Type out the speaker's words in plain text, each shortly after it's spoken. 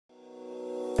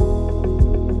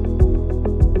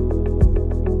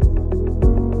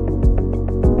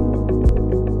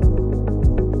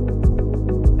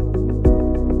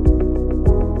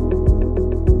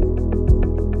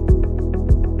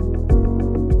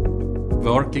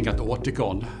working at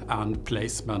Auticon and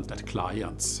placement at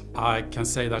clients. I can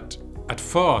say that at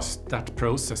first that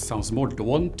process sounds more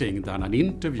daunting than an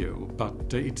interview,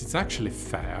 but it is actually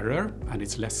fairer and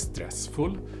it's less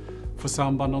stressful for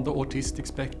someone on the autistic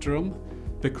spectrum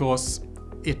because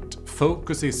it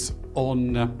focuses on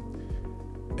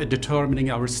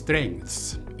determining our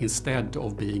strengths instead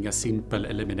of being a simple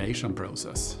elimination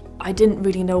process. I didn't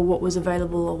really know what was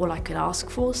available or what I could ask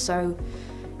for, so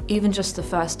even just the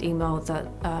first email that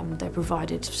they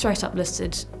provided straight up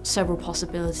listed several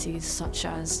possibilities, such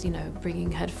as, bringing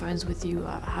headphones with you,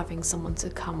 having someone to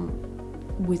come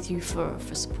with you for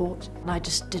support. And I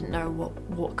just didn't know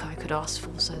what I could ask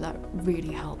for, so that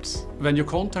really helped. When you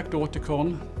contact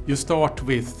Auticon, you start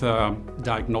with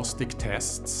diagnostic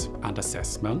tests and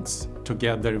assessments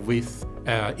together with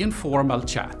informal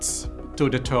chats to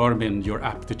determine your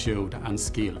aptitude and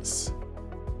skills.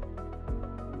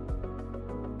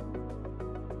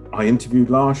 I interviewed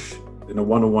Lars in a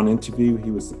one-on-one interview. He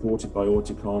was supported by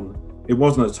Auticon. It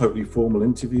wasn't a totally formal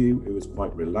interview, it was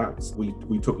quite relaxed.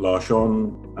 We took Lars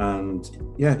on and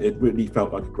it really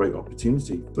felt like a great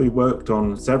opportunity. So we worked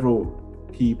on several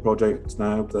key projects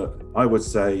now that I would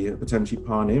say are potentially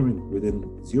pioneering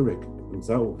within Zurich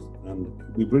themselves, and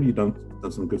we've really done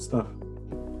some good stuff.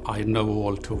 I know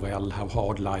all too well how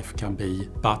hard life can be,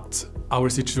 but our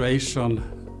situation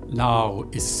now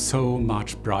is so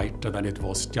much brighter than it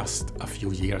was just a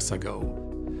few years ago.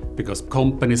 Because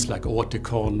companies like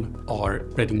Auticon are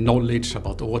spreading knowledge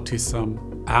about autism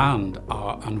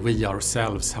and we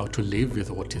ourselves how to live with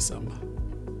autism.